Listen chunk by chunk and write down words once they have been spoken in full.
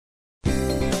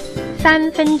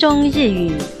3分钟日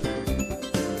语。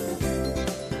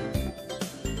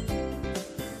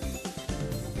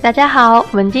大家好，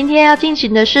我们今天要进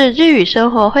行的是日语生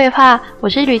活绘画，我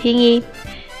是吕婷怡。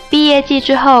毕业季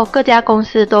之后，各家公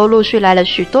司都陆续来了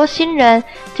许多新人。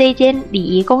这一间礼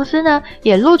仪公司呢，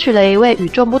也录取了一位与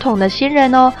众不同的新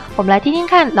人哦。我们来听听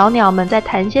看老鸟们在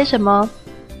谈些什么。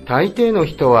大抵の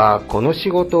人はこの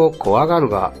仕事を怖がる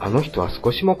が、あの人は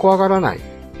少しも怖がらない。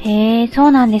へー、そ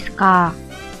うなんですか。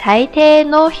大抵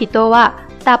の人は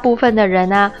大部分的人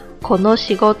啊，この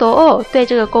仕事を对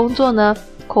这个工作呢，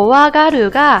怖が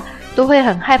るが都会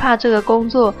很害怕这个工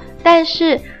作，但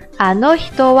是あの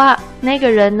人は那个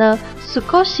人呢，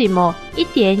少しも一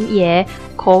点也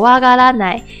怖がら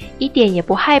ない，一点也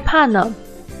不害怕呢。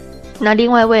那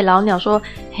另外一位老鸟说，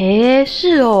嘿，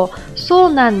是哦，そ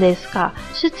うなんですか，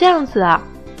是这样子啊。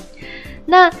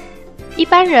那一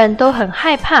般人都很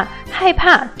害怕，害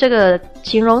怕这个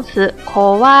形容词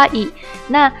怖い，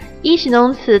那一形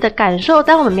容词的感受，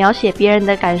当我们描写别人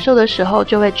的感受的时候，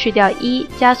就会去掉一，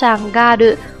加上が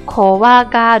る，怖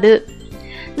がる。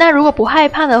那如果不害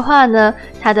怕的话呢，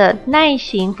它的耐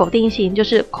形否定形就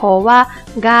是怖が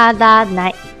らな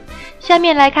い。下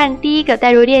面来看第一个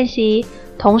代入练习，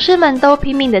同事们都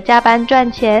拼命的加班赚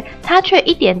钱，他却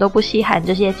一点都不稀罕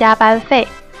这些加班费。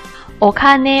お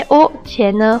金を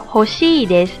钱呢欲しい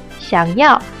です，想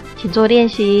要，请做练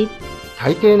习。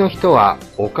大抵の人は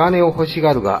お金を欲し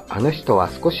がるが、あの人は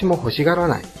少しも欲しがら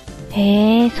ない。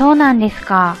へー、そうなんです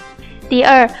か。第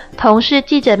二，同事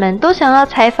记者们都想要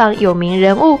采访有名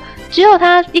人物，只有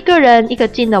他一个人一个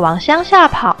劲的往乡下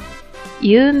跑。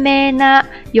有名な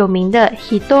有名的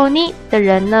人に的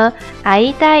人呢，会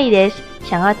いたいです，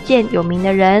想要见有名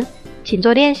的人，请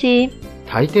做练习。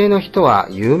大抵の人は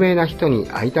有名な人に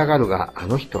会いたがるが、あ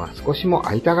の人は少しも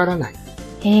会いたがらない。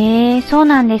へー、そう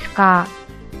なんですか。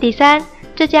第三，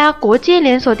这家国际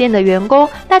连锁店的员工，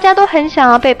大家都很想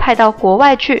要被派到国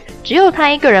外去，只有他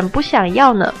一个人不想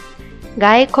要呢。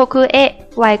外国へ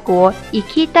外国行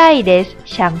きたいです，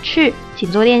想去，请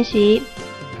做练习。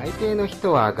大抵の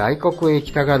人は外国へ行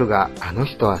きたがるが、あの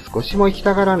人は少しも行き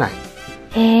たがらない。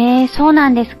へー、そうな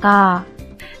んですか。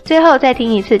最后再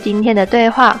听一次今天的对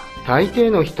话。大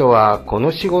抵の人はこ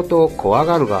の仕事を怖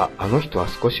がるが、あの人は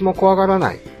少しも怖がら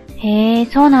ない。へ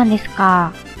ー、そうなんです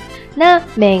か。那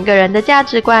每个人的价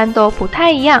值观都不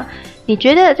太一样，你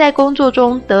觉得在工作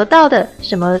中得到的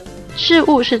什么事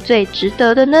物是最值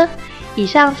得的呢？以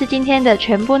上是今天的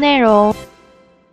全部内容。